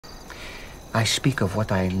I speak of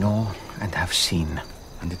what I know and have seen,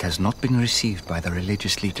 and it has not been received by the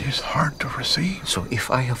religious leaders. It is hard to receive. So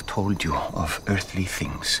if I have told you of earthly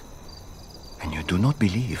things, and you do not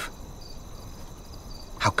believe,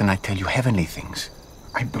 how can I tell you heavenly things?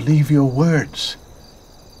 I believe your words.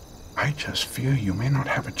 I just fear you may not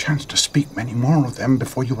have a chance to speak many more of them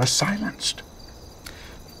before you are silenced.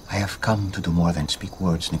 I have come to do more than speak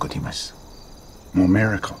words, Nicodemus. More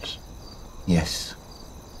miracles. Yes,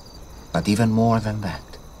 but even more than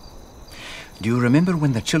that. Do you remember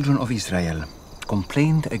when the children of Israel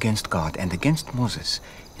complained against God and against Moses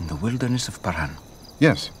in the wilderness of Paran?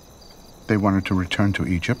 Yes. They wanted to return to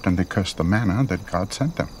Egypt, and they cursed the manna that God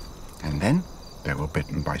sent them. And then? They were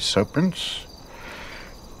bitten by serpents,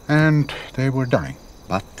 and they were dying.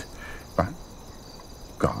 But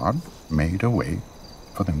God made a way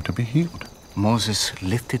for them to be healed. Moses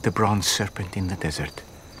lifted the bronze serpent in the desert,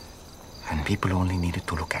 and people only needed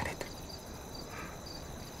to look at it.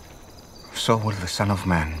 So will the Son of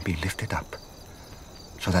Man be lifted up,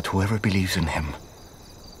 so that whoever believes in him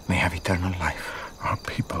may have eternal life. Our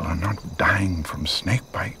people are not dying from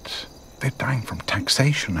snake bites. They're dying from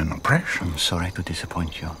taxation and oppression. I'm sorry to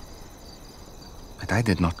disappoint you, but I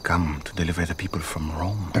did not come to deliver the people from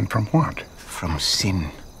Rome. Then from what? From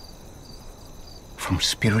sin. From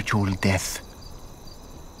spiritual death.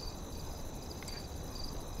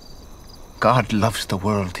 God loves the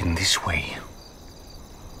world in this way,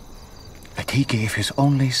 that he gave his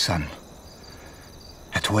only Son,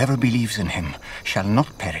 that whoever believes in him shall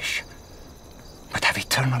not perish, but have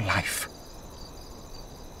eternal life.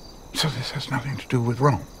 So this has nothing to do with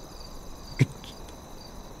Rome. It's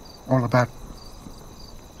all about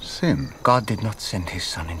sin. God did not send his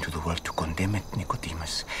Son into the world to condemn it,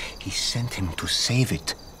 Nicodemus. He sent him to save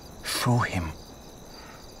it through him.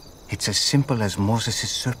 It's as simple as Moses'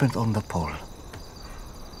 serpent on the pole.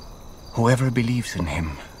 Whoever believes in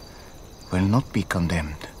him will not be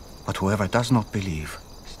condemned, but whoever does not believe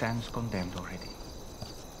stands condemned already.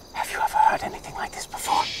 Have you ever heard anything like this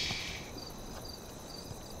before?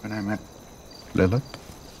 When I met Lilith,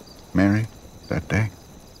 Mary, that day,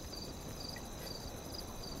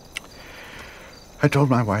 I told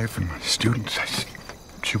my wife and my students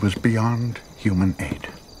she was beyond human aid.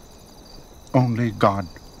 Only God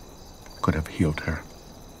could have healed her.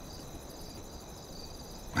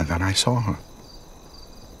 And then I saw her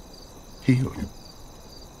healed.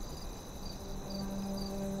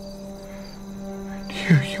 And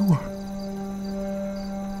here you are.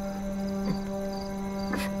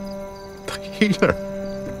 The healer.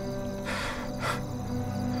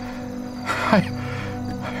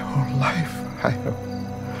 My whole life I have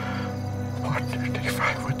wondered if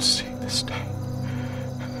I would see this day.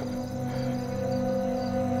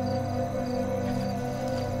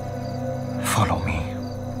 Follow me,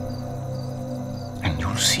 and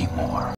you'll see more.